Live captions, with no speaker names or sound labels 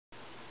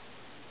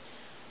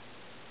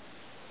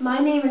My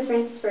name is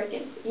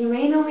Perkins. You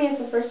may know me as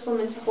the first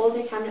woman to hold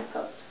a cabinet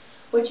post.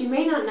 What you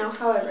may not know,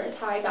 however, is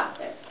how I got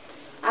there.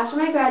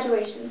 After my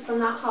graduation from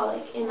Mount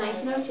Holyoke in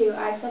 1902,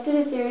 I accepted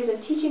a series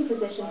of teaching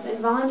positions and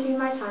volunteered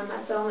my time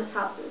at settlement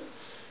houses.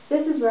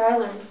 This is where I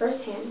learned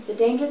firsthand the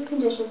dangerous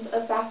conditions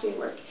of factory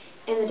work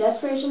and the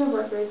desperation of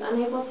workers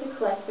unable to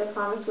collect their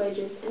promised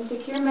wages and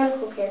secure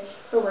medical care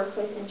for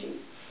workplace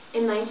injuries.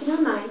 In 1909,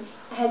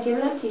 I had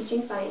given up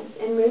teaching science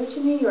and moved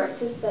to New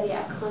York to study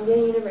at Columbia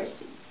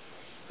University.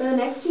 For the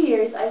next 2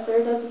 years, I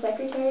served as the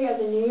secretary of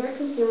the New York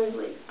Consumers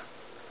League.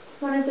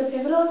 One of the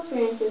pivotal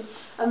experiences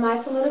of my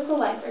political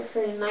life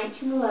occurred in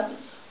 1911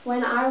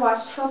 when I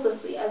watched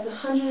helplessly as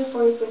 146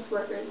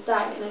 workers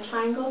died in a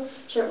Triangle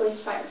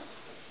Shirtwaist Fire.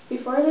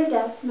 Before their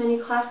deaths,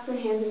 many clasped their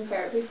hands in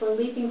prayer before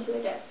leaping to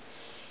their deaths.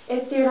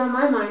 It seared on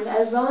my mind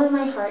as well in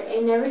my heart a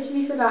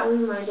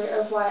never-to-be-forgotten reminder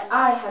of why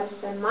I had to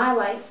spend my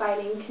life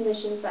fighting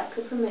conditions that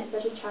could permit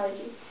such a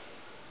tragedy.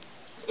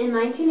 In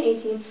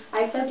 1918,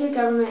 I accepted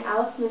Governor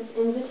Alice Smith's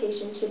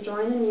invitation to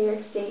join the New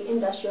York State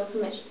Industrial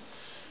Commission.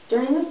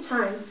 During this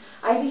time,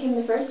 I became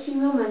the first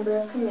female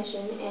member of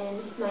commission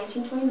in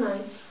 1929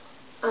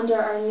 under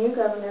our new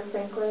governor,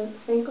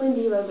 Franklin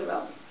D.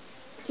 Roosevelt.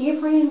 He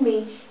appointed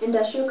me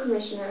Industrial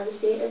Commissioner of the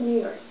State of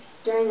New York.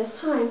 During this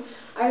time,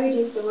 I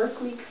reduced the work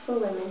week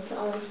for women to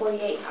only 48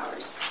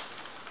 hours.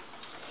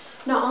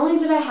 Not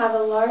only did I have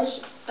a large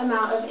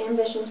amount of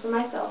ambitions for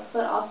myself,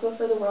 but also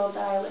for the world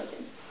that I lived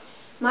in.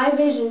 My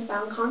vision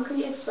found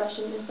concrete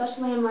expression in such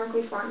landmark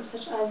reforms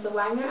such as the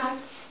Wagner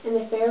Act and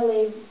the Fair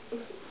Labor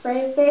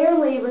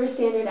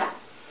Standard Act.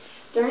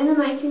 During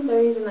the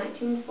 1930s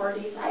and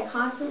 1940s, I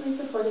constantly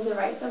supported the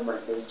rights of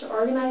workers to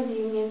organize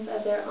unions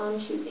of their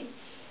own choosing.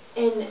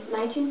 In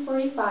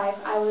 1945,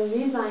 I was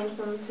resigned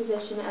from a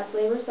position as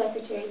Labor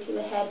Secretary to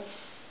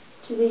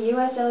the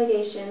U.S.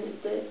 delegation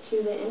to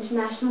the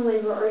International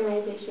Labor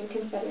Organization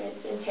Confederates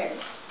in Paris.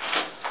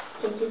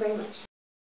 Thank you very much.